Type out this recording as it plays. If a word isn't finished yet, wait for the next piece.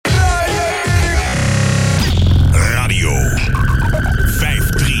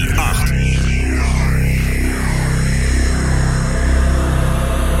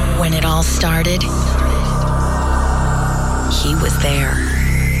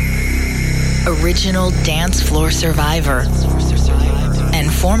original dance floor survivor,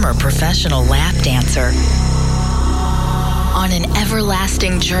 and former professional lap dancer. On an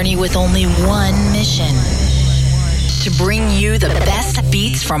everlasting journey with only one mission: to bring you the best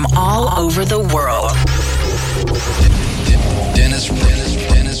beats from all over the world. Dennis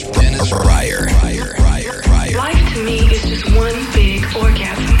Ruyer. Life to me is just one big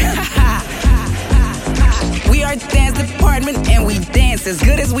orgasm. We are dance department and we dance as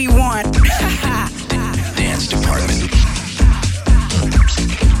good as we want. Dance department.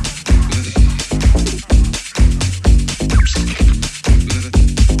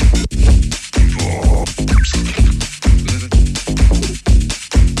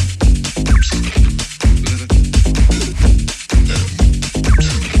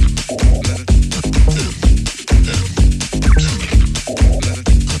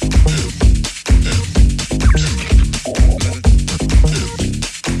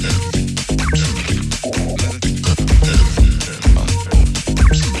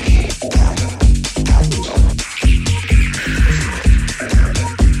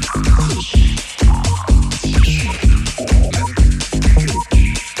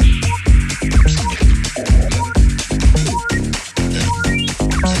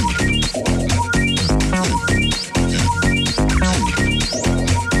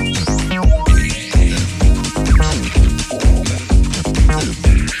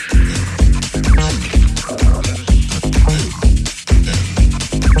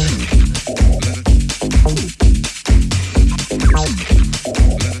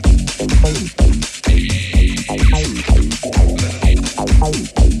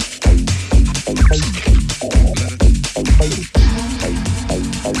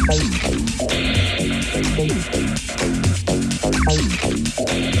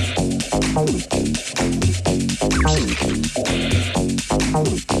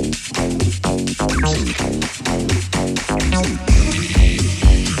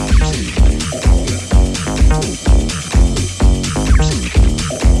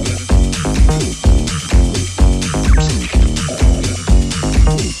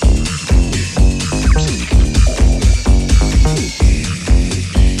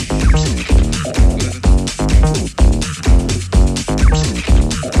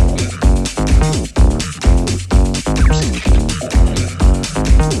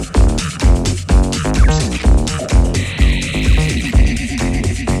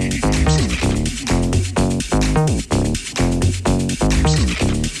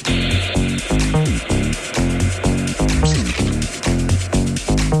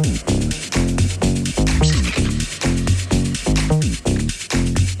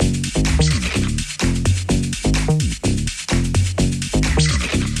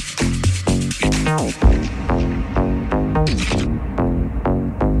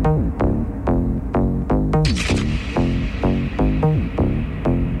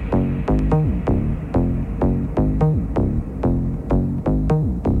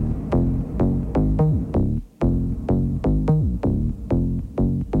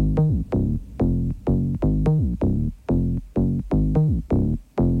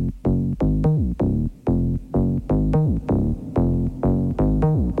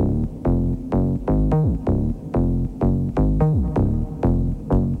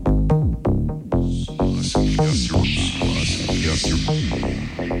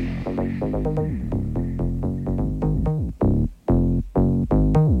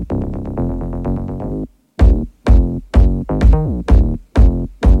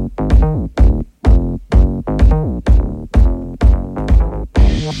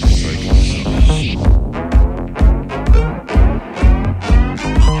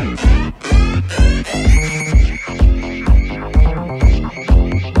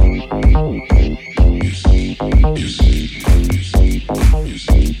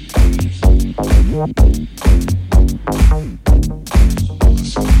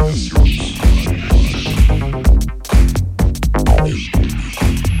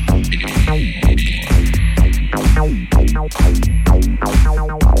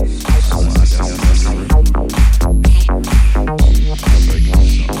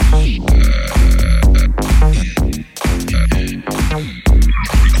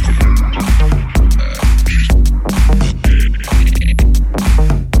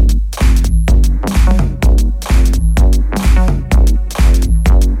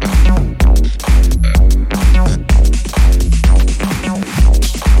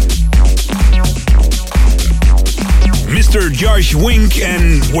 Josh Wink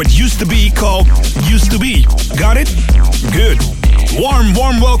and what used to be called Used to Be. Got it? Good. Warm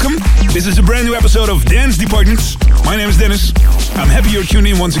welcome. This is a brand new episode of Dance Departments. My name is Dennis. I'm happy you're tuned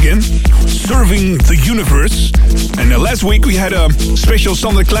in once again. Serving the universe. And last week we had a special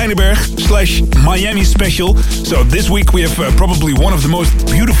Sander Kleineberg / Miami special. So this week we have probably one of the most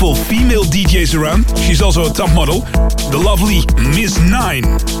beautiful female DJs around. She's also a top model, the lovely Miss Nine.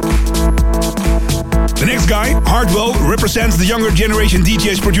 The next guy, Hardwell, represents the younger generation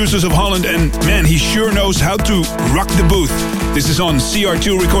DJs, producers of Holland, and man, he sure knows how to rock the booth. This is on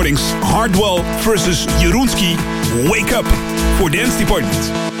CR2 Recordings. Hardwell versus Jeroenski. Wake up for Dance Department.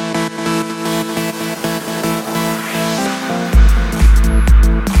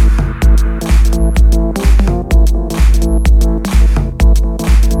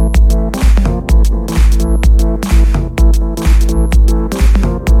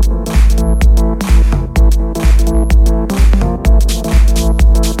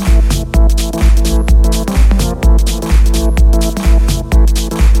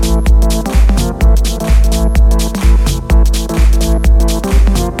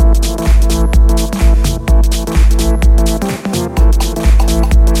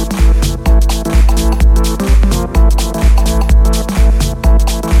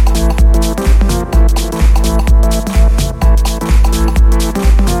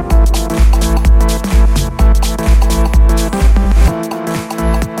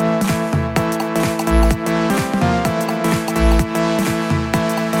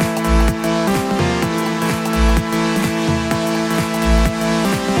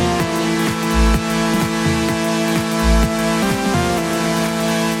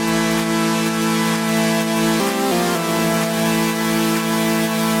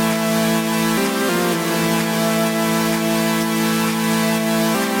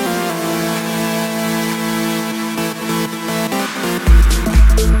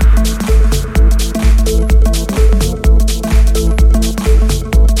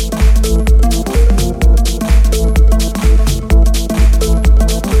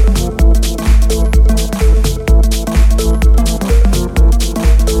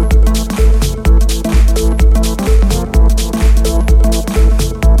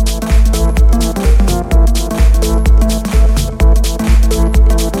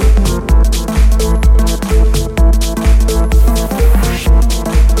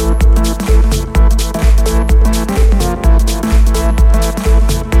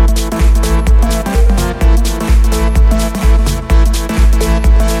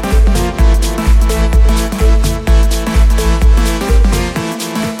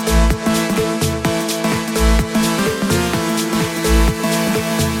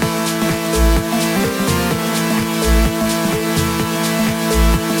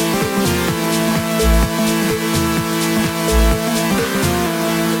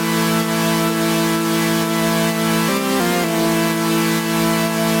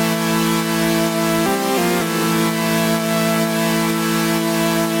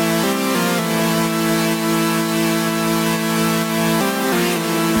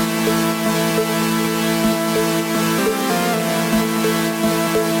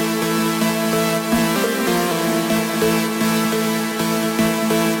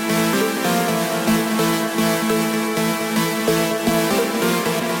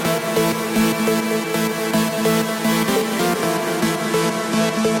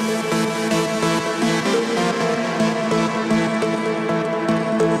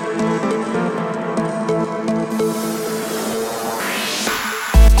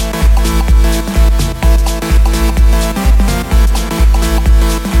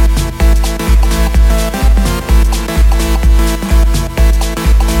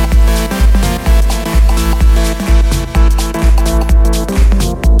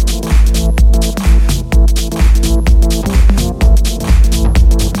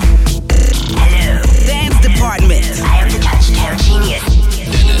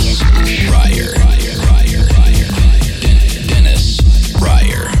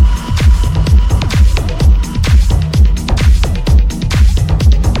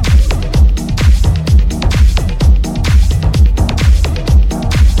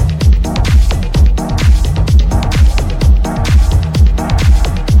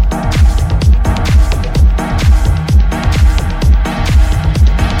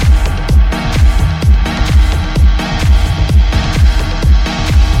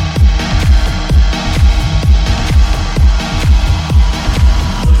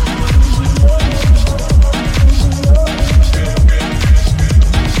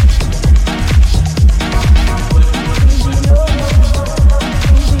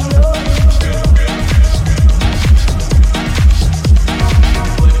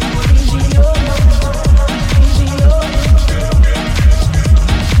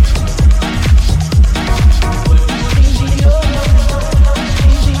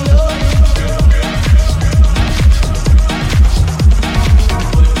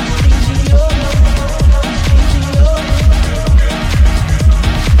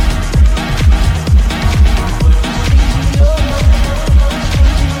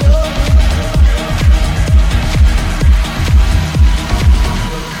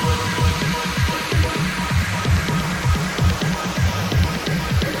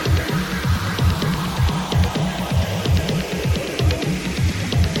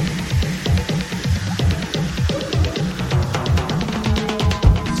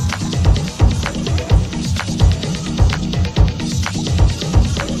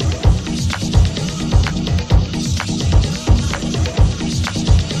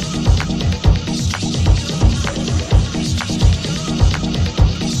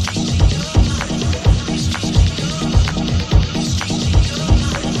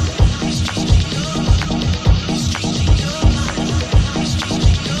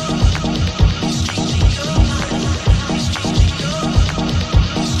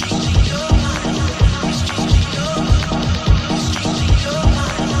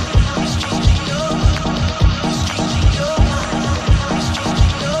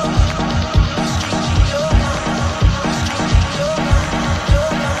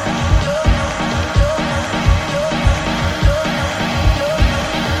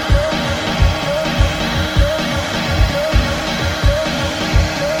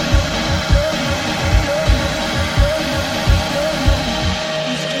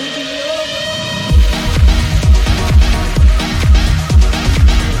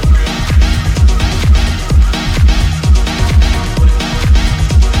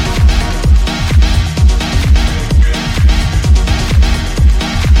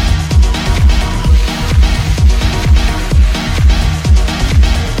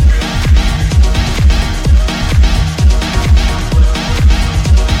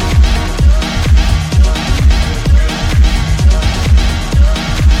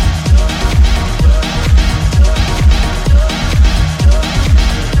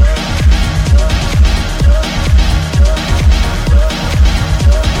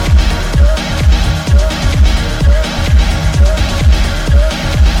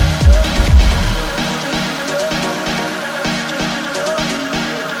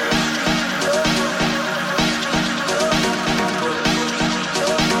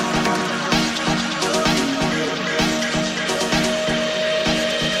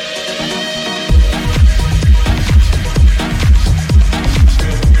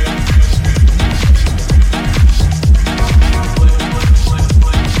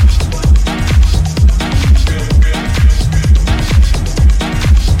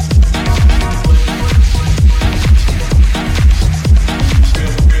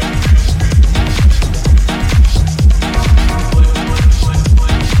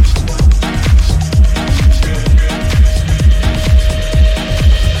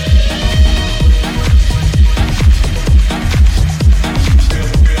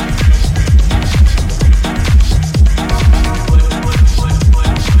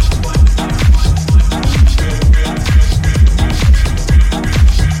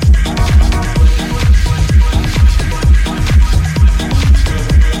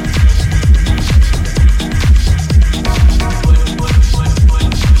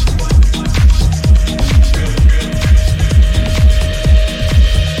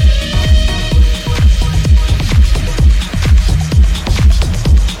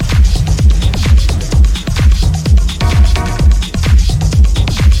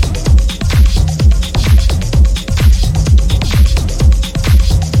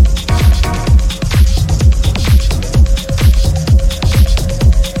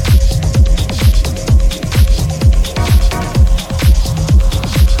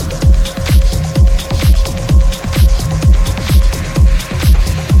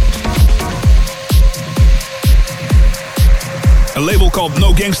 called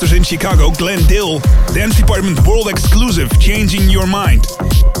No Gangsters in Chicago, Glenn Dill. Dance Department World Exclusive, Changing Your Mind.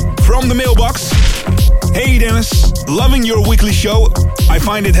 From the mailbox, hey Dennis, loving your weekly show. I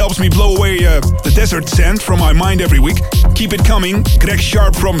find it helps me blow away the desert sand from my mind every week. Keep it coming. Greg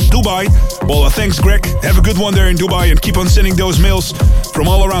Sharp from Dubai. Well, thanks Greg. Have a good one there in Dubai and keep on sending those mails from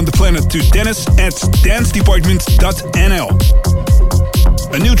all around the planet to dennis@dancedepartment.nl.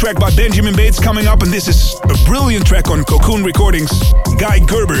 A new track by Benjamin Bates coming up, and this is a brilliant track on Cocoon Recordings. Guy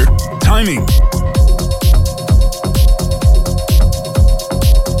Gerber, Timing.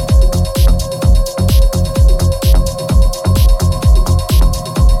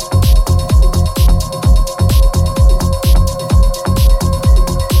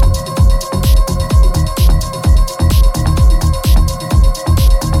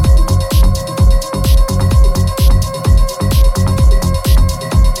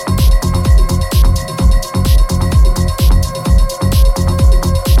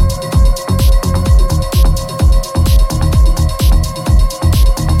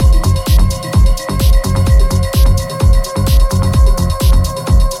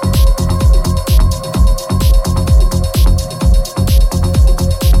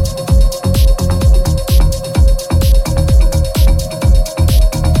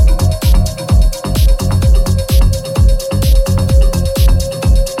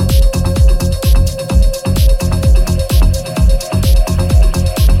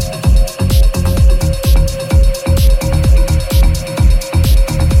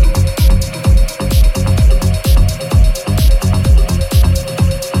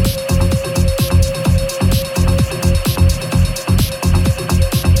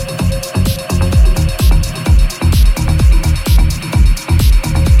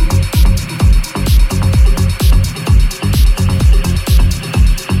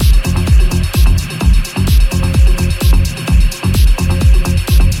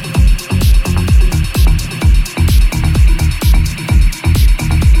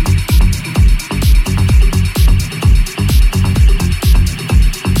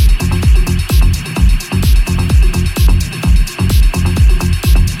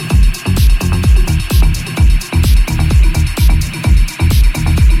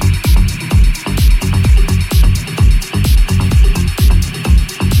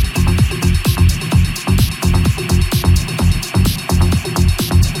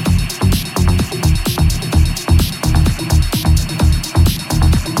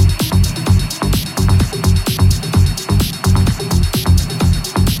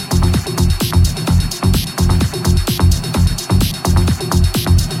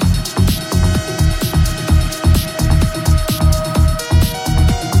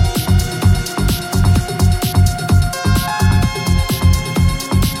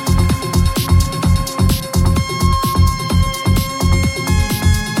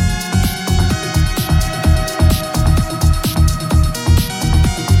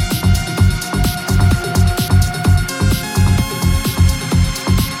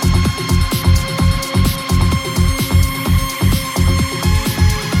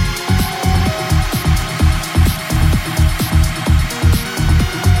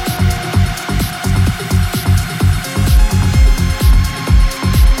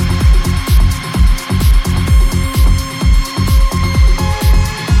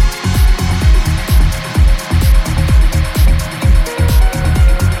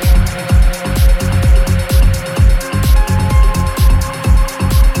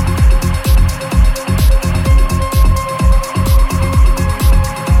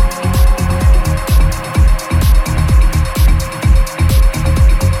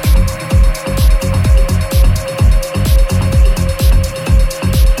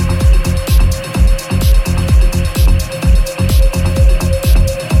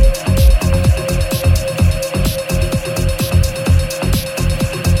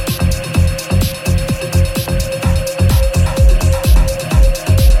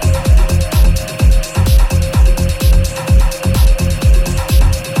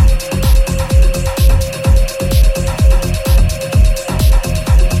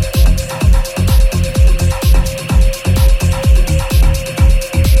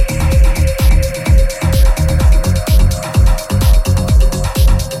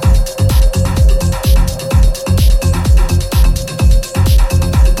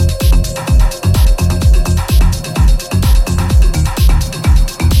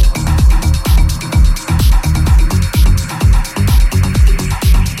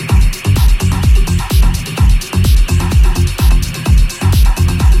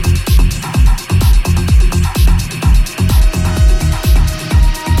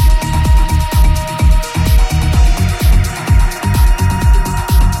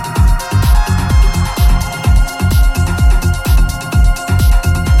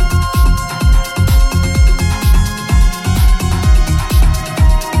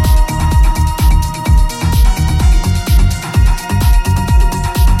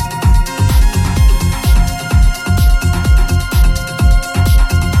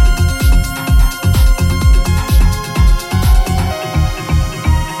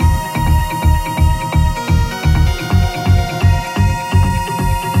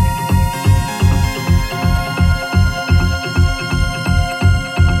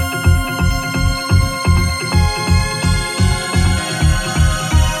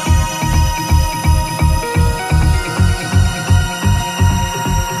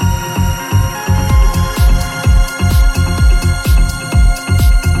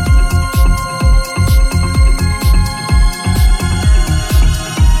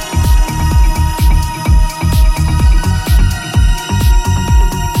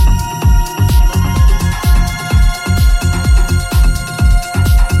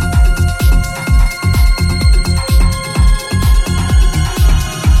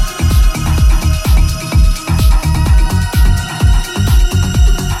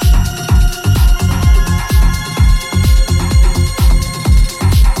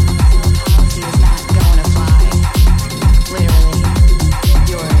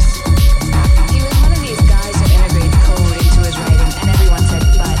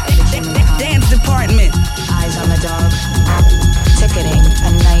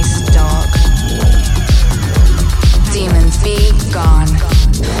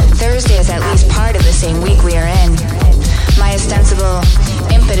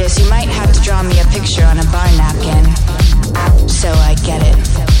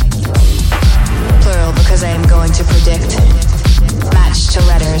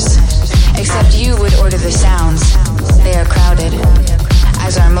 except you would order the sounds. They are crowded,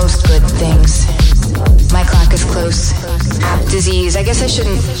 as are most good things. My clock is close. Disease, I guess I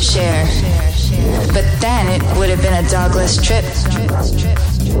shouldn't share. But then it would have been a dogless trip.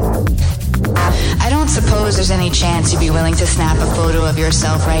 I don't suppose there's any chance you'd be willing to snap a photo of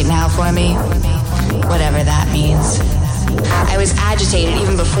yourself right now for me. Whatever that means. I was agitated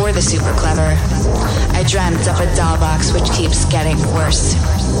even before the super clever. I dreamt up a doll box which keeps getting worse.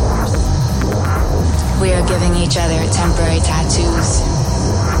 We are giving each other temporary tattoos.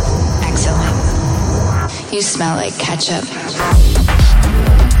 Excellent. You smell like ketchup.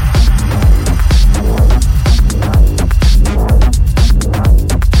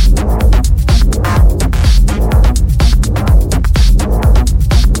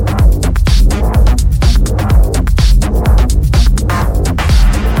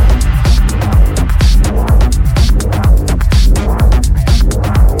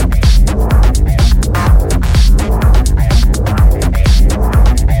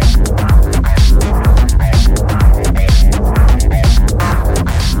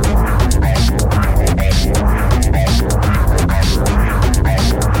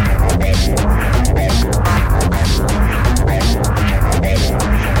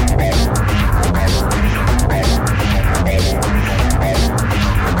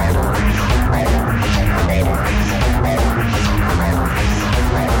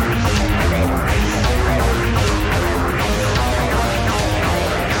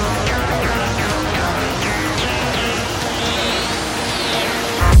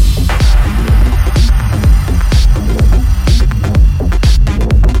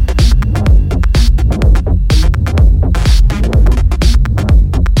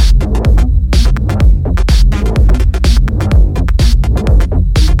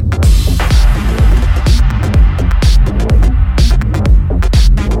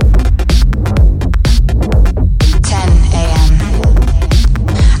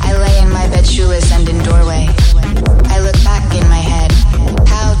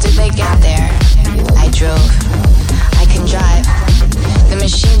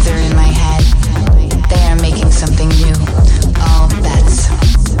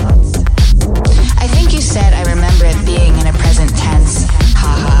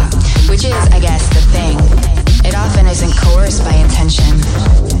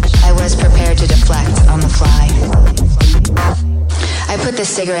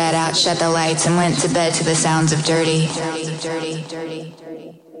 Cigarette out, shut the lights, and went to bed to the sounds of dirty.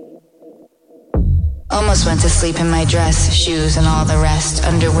 Almost went to sleep in my dress, shoes, and all the rest,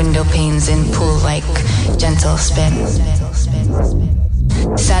 under window panes in pool-like gentle spin.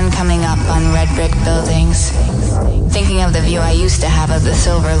 Sun coming up on red brick buildings. Thinking of the view I used to have of the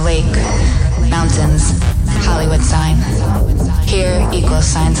Silver Lake, mountains, Hollywood sign. Here equals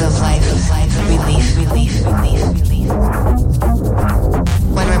signs of life, relief, relief, relief, relief.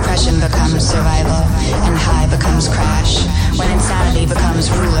 When repression becomes survival and high becomes crash. When insanity becomes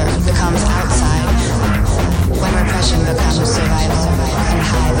ruler, becomes outside. When repression becomes survival and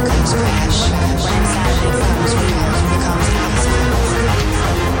high becomes crash. When insanity becomes ruler, becomes outside.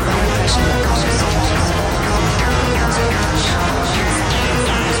 When repression becomes survival and high becomes crash.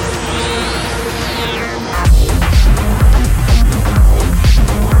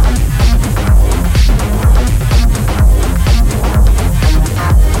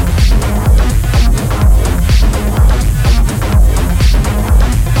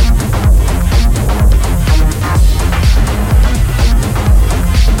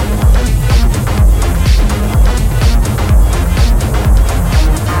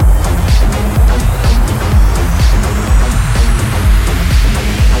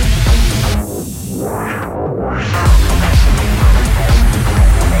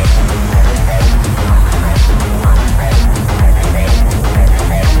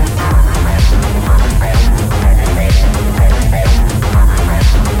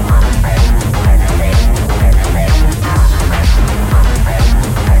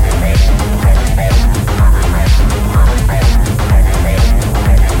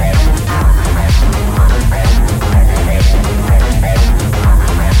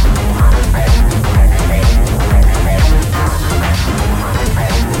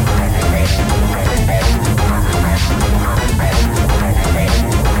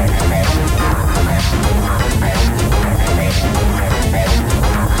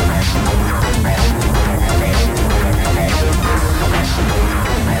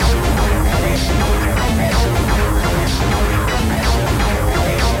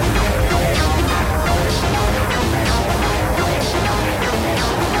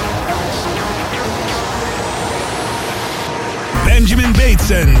 Benjamin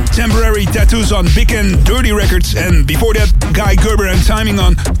Bates and Temporary Tattoos on Big and Dirty Records. And before that, Guy Gerber and Timing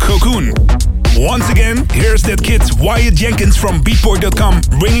on Cocoon. Once again, here's that kid Wyatt Jenkins from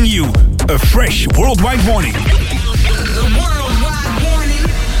Beatport.com bringing you a fresh worldwide warning.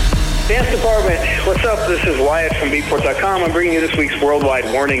 Dance Department, what's up? This is Wyatt from Beatport.com. I'm bringing you this week's worldwide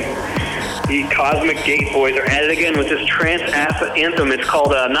warning. The Cosmic Gate Boys are at it again with this trance anthem. It's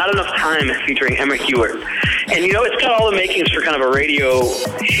called Not Enough Time, featuring Emmerich Ewer. And you know, it's got all the makings for kind of a radio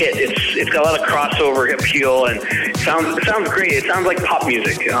hit. It's got a lot of crossover appeal, and it sounds great. It sounds like pop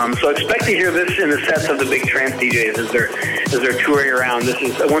music. So expect to hear this in the sets of the big trance DJs as they're touring around. This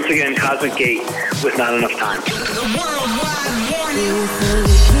is once again Cosmic Gate with Not Enough Time. The worldwide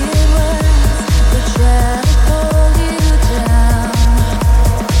warning.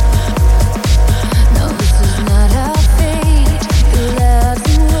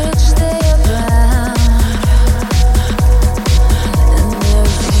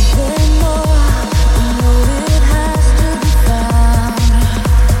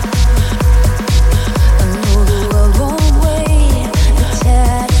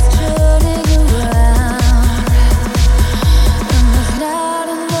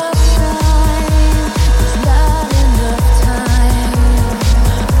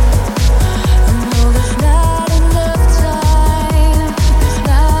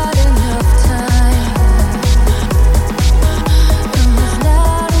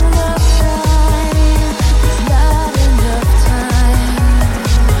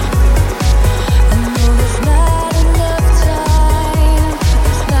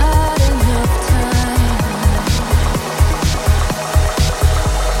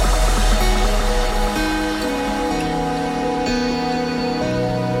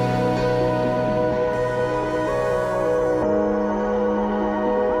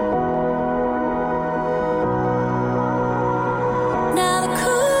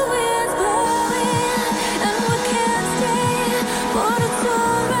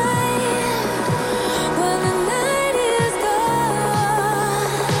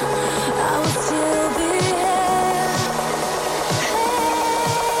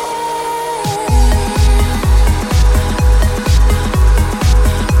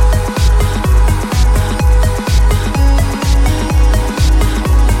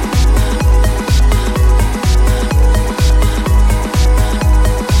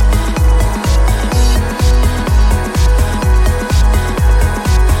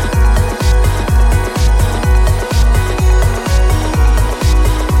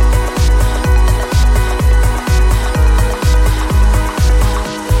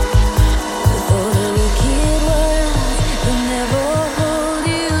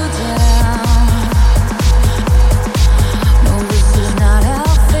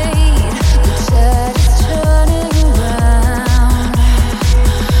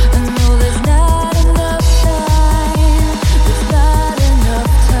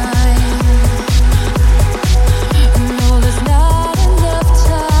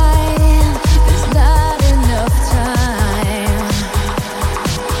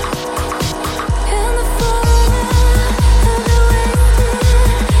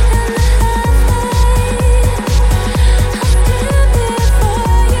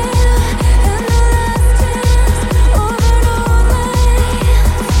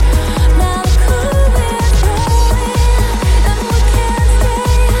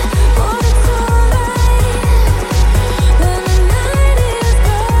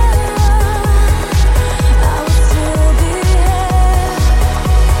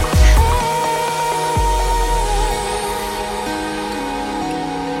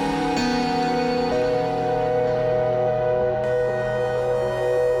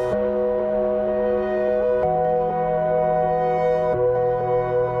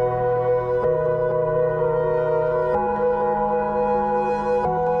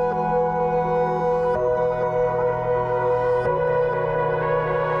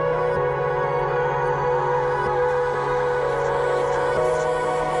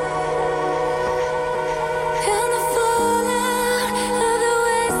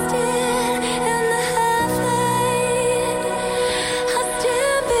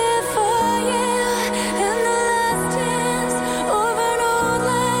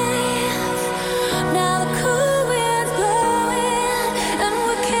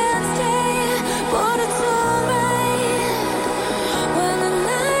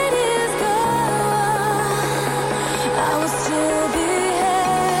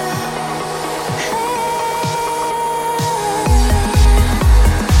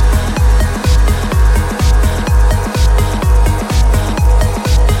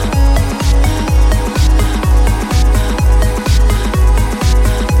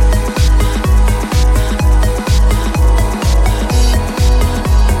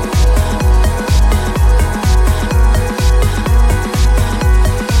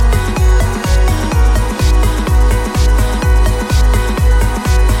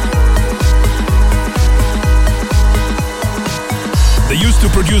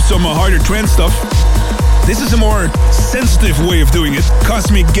 some harder trance stuff. This is a more sensitive way of doing it.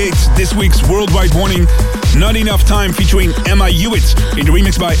 Cosmic Gate, this week's Worldwide Warning. Not Enough Time featuring Emma Hewitt in the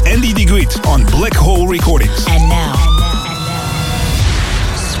remix by Andy DeGuit on Black Hole Recordings. And now,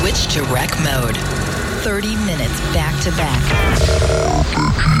 switch to rec mode. 30 minutes back to back.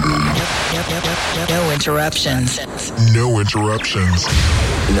 No interruptions. No interruptions.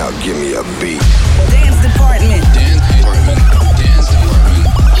 Now give me a beat. Dance department. Dance department. Dance department.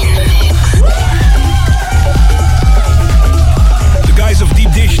 The guys of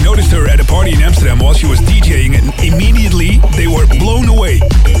Deep Dish noticed her at a party in Amsterdam while she was DJing, and immediately they were blown away.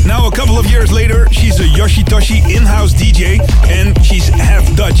 Now a couple of years later, she's a Yoshitoshi in-house DJ and she's half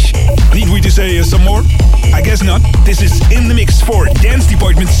Dutch. Need we to say some more? I guess not. This is In the Mix for Dance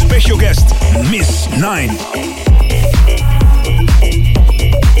Department special guest, Miss 9.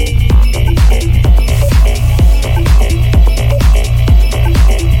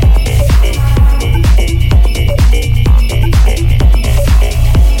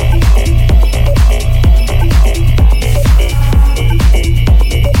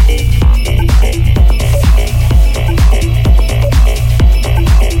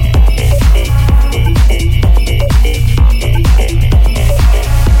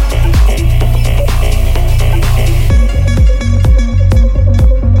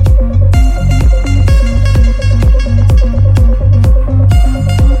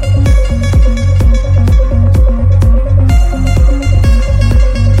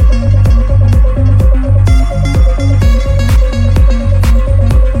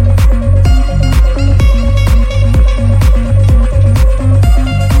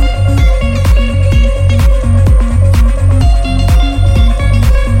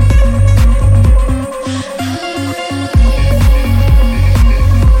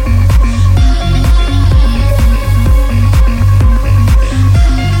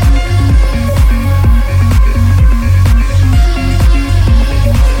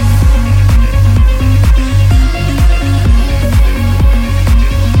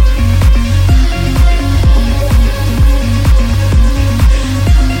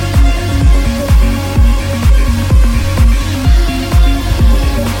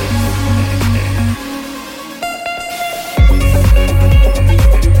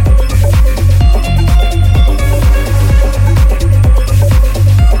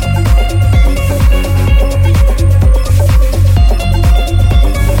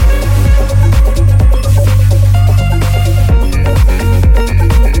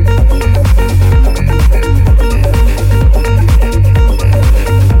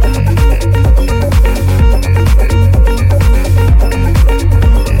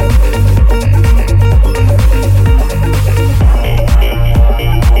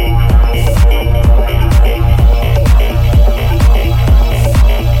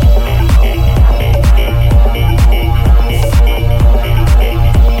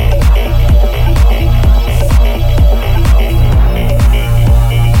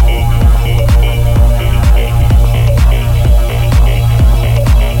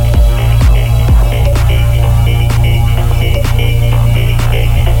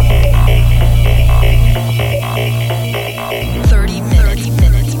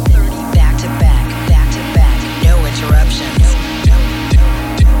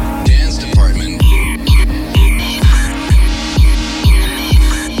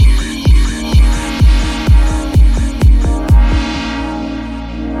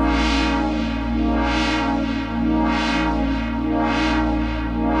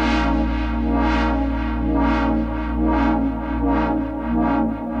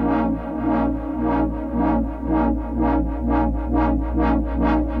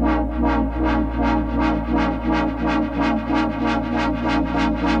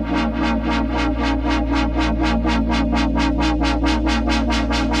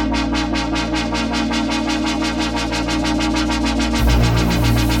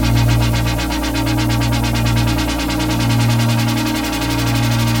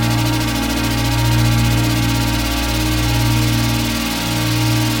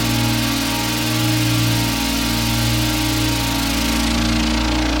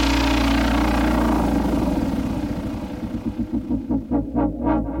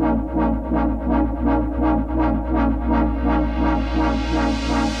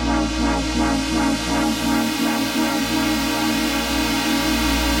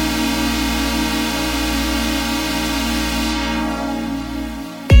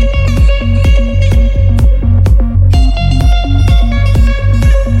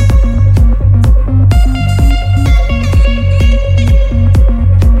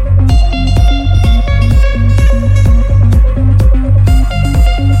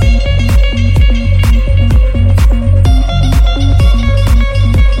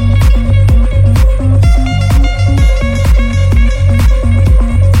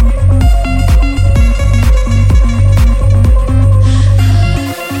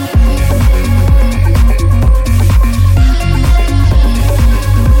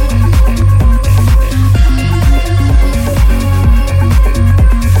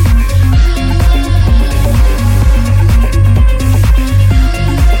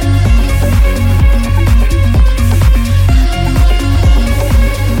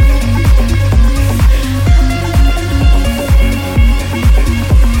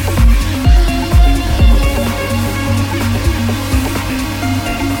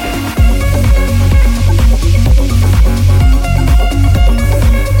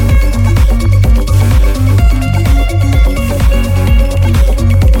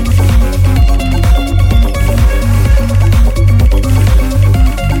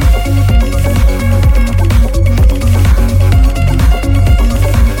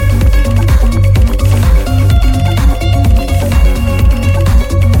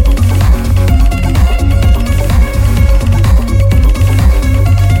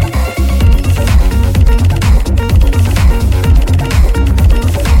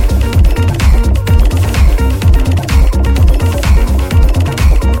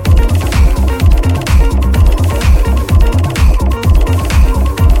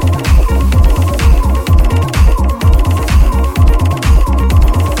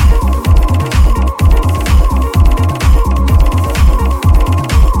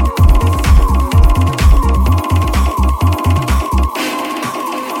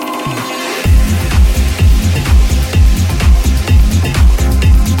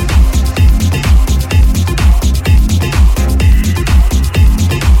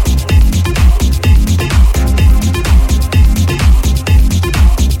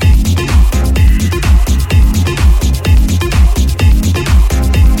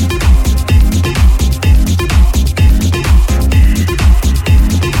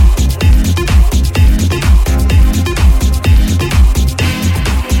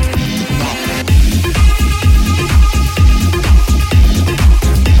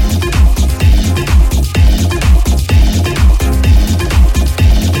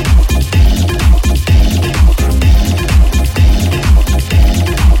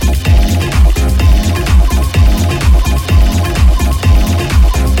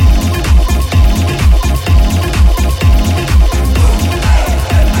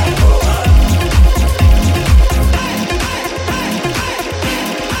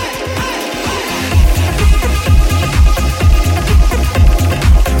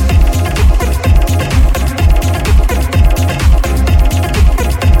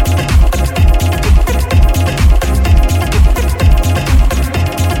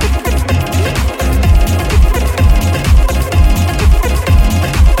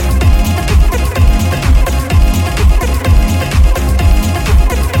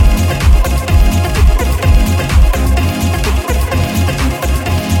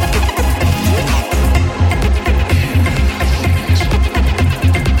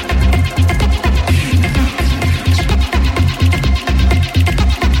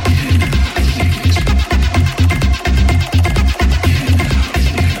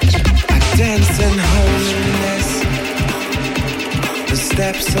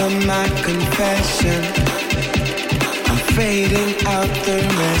 steps of my confession. I'm fading out the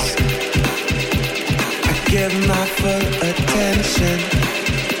rest. I give my full attention.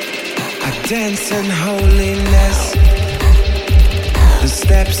 I dance in holiness. The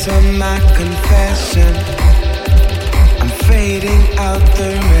steps of my confession. I'm fading out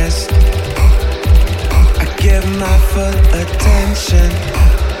the rest. I give my full attention.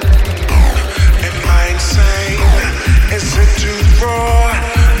 Am I insane? Is it too raw?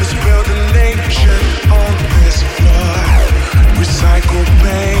 Let's build a nation on this floor. Recycle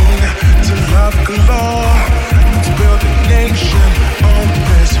pain to love galore. Let's build a nation on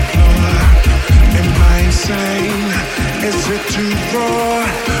this floor. Am I insane? Is it too raw?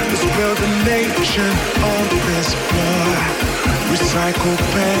 Let's build a nation on this floor. Recycle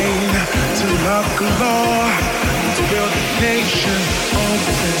pain to love galore. Let's build a nation on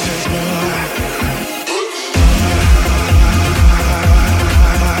this floor.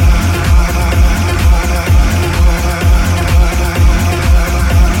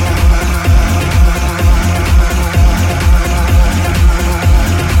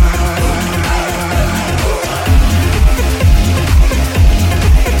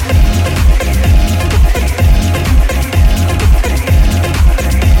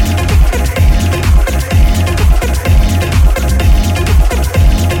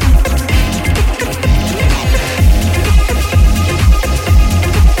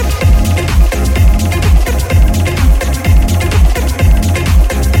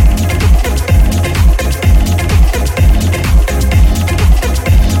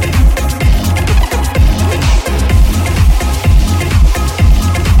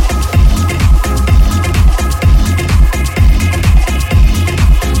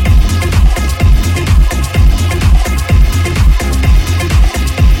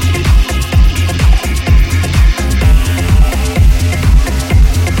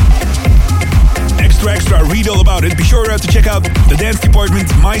 Be sure to check out the Dance Department,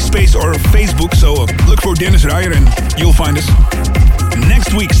 MySpace or Facebook. So look for Dennis Ruyer and you'll find us.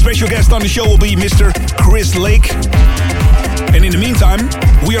 Next week, special guest on the show will be Mr. Chris Lake. And in the meantime,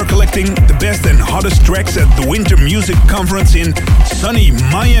 we are collecting the best and hottest tracks at the Winter Music Conference in sunny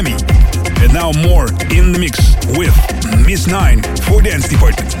Miami. And now more in the mix with Miss 9 for Dance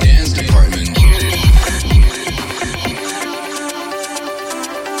Department. Dance Department.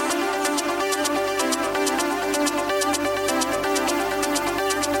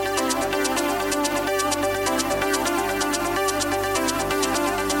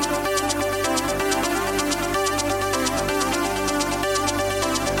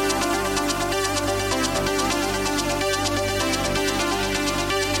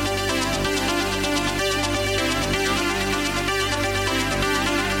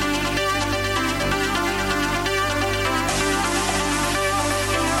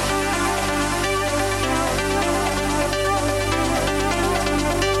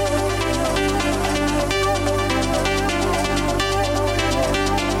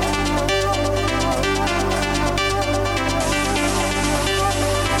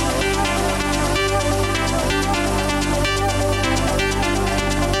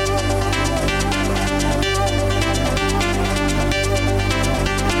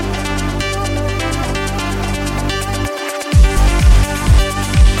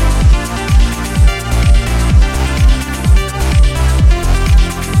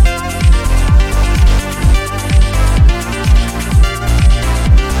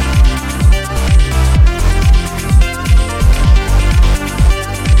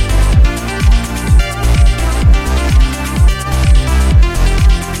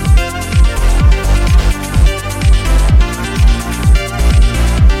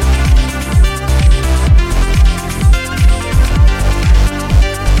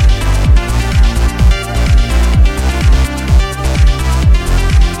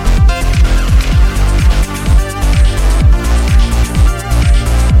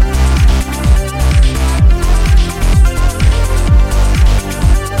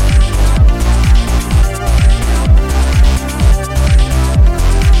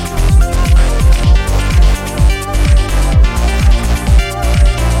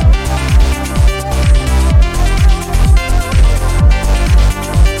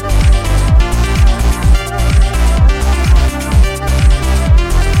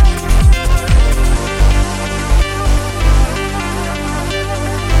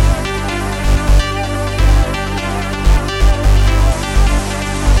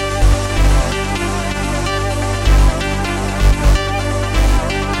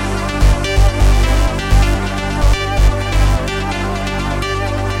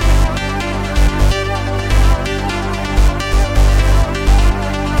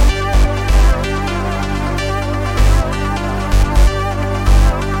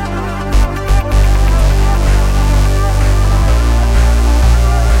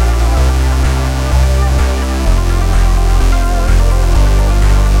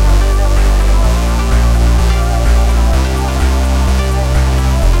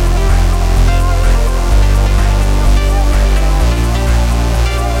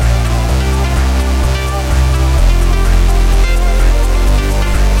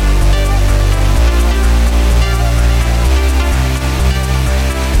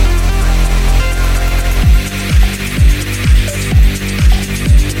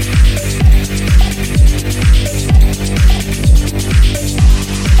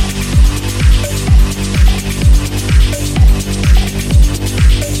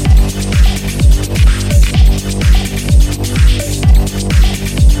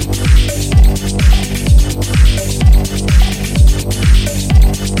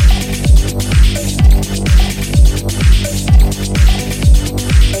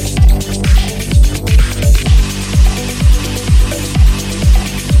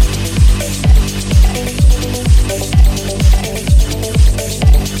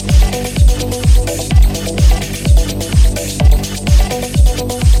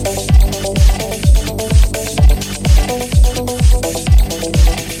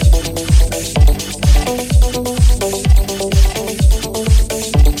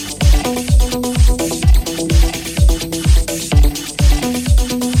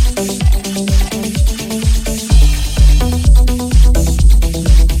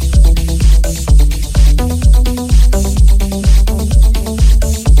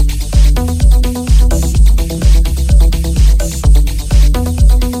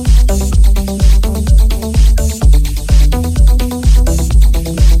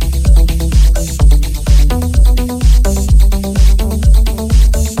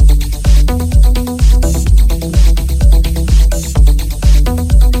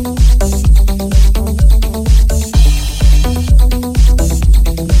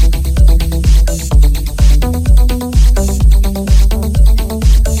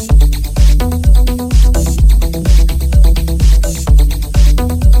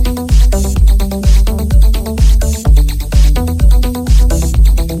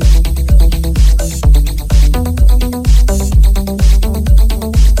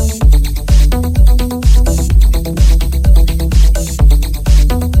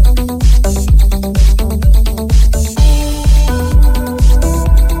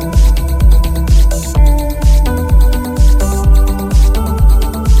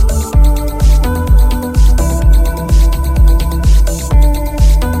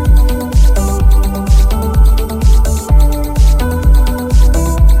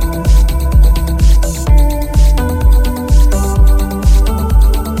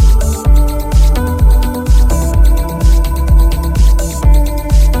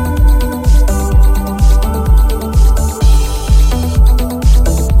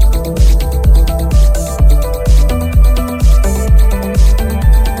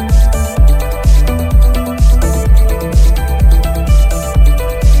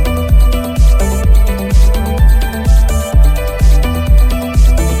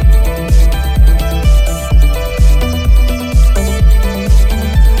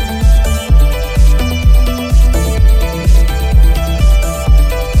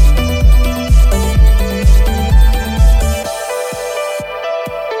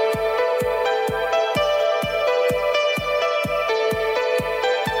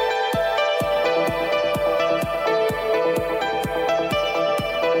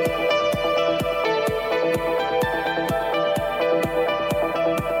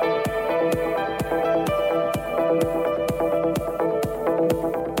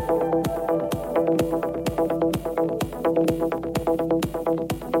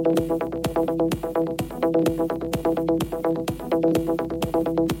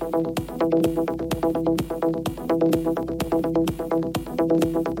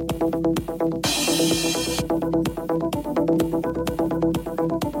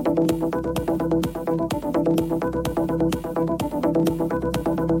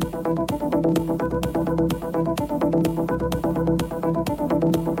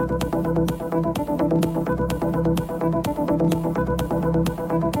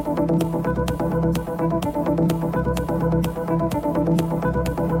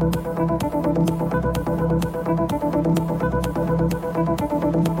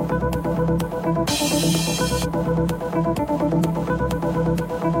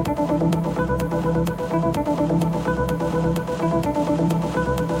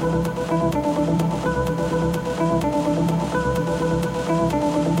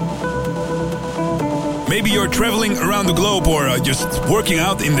 Maybe you're traveling around the globe or just working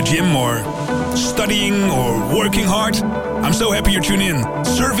out in the gym or studying or working hard. I'm so happy you're tuning in.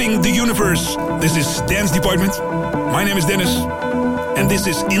 Serving the Universe. This is Dance Department. My name is Dennis. And this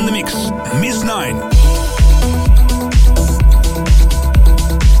is In the Mix, Miss 9.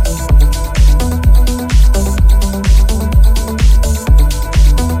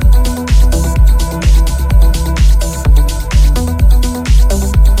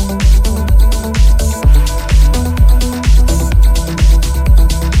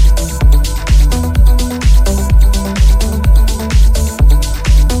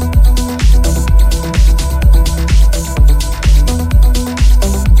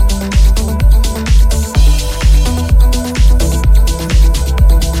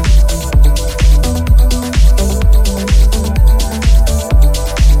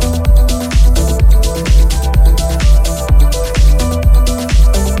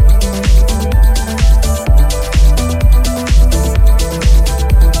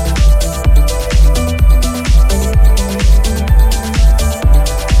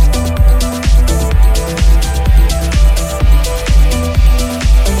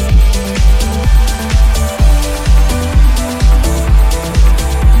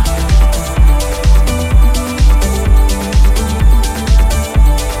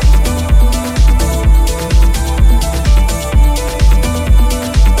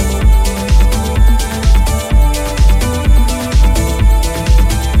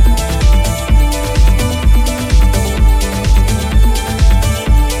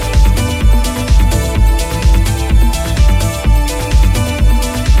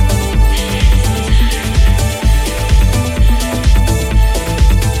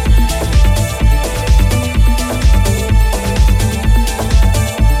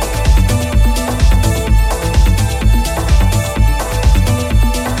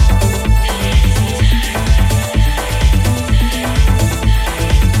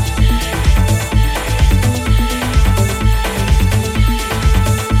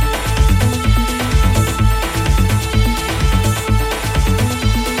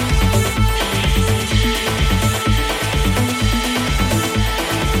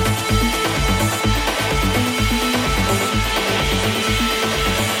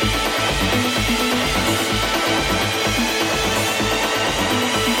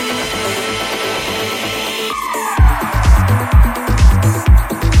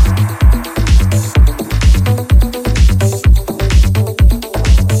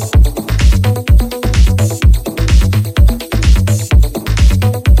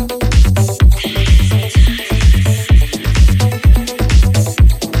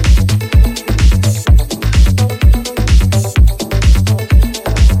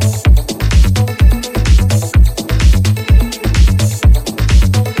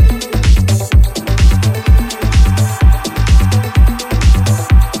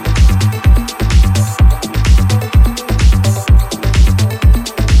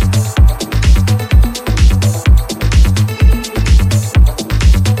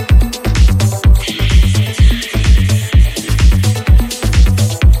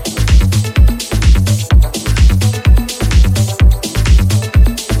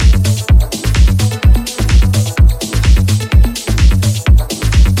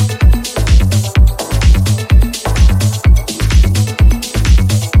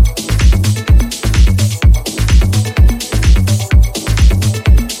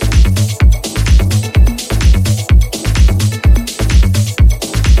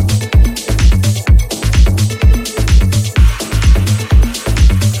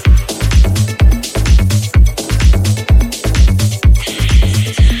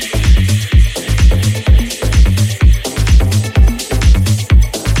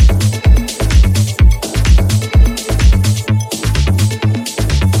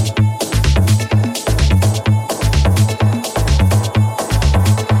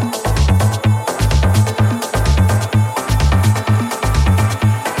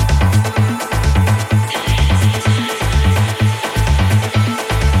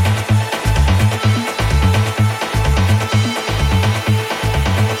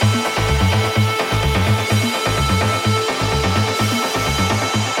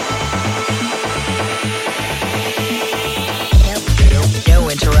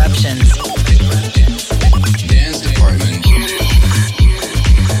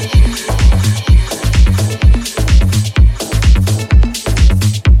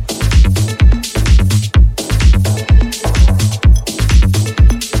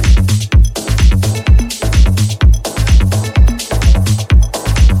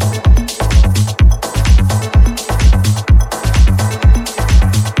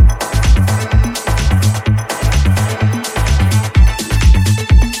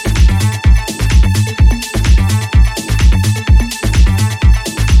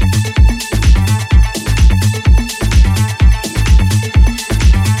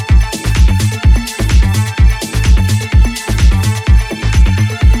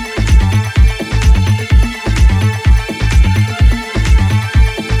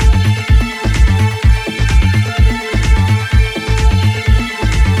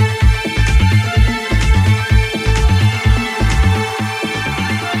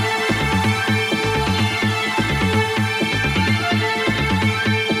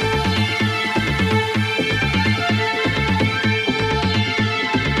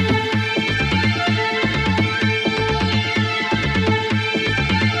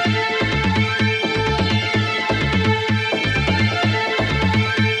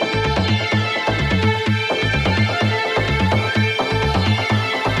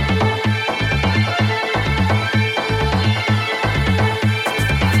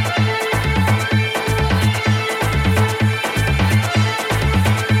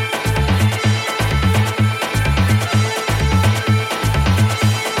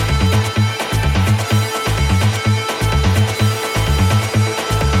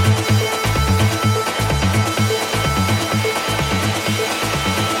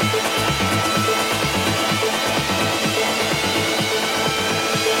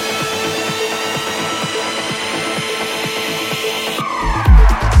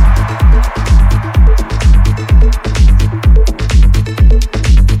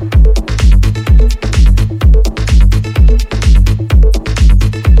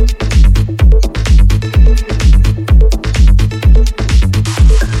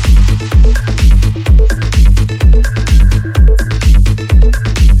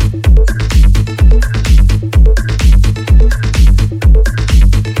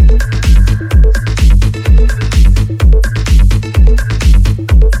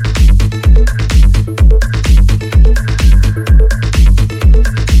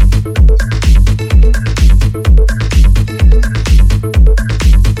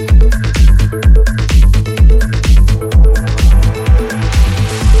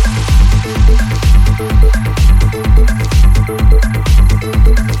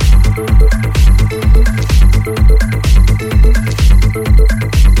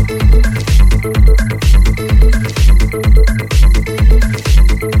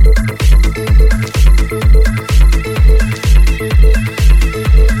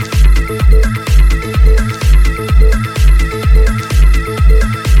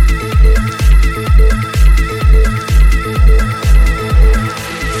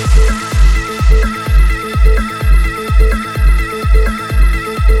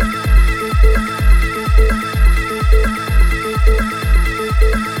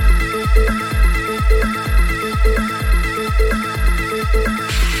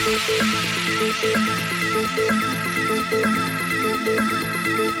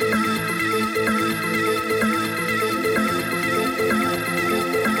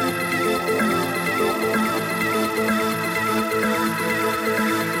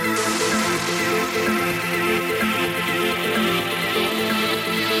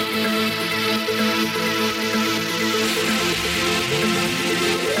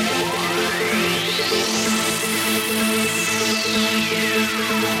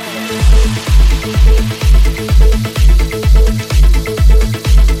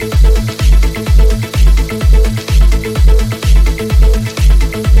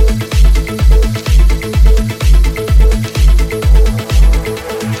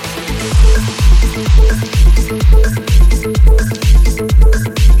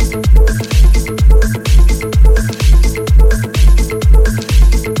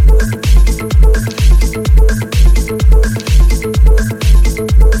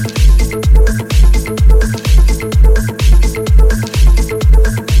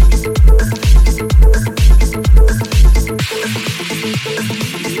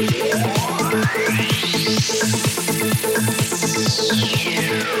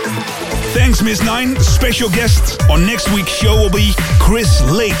 Thanks, Miss Nine. Special guest on next week's show will be Chris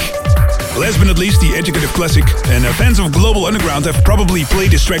Lake. Last but not least, the educative classic. And fans of Global Underground have probably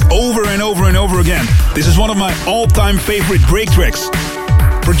played this track over and over and over again. This is one of my all-time favorite break tracks.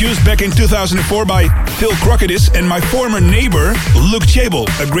 Produced back in 2004 by Phil Crocodis and my former neighbor, Luke Chable,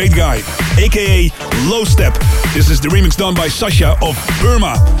 a great guy, aka Low Step. This is the remix done by Sasha of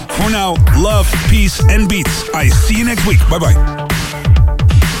Burma. For now, love, peace and beats. I see you next week. Bye-bye.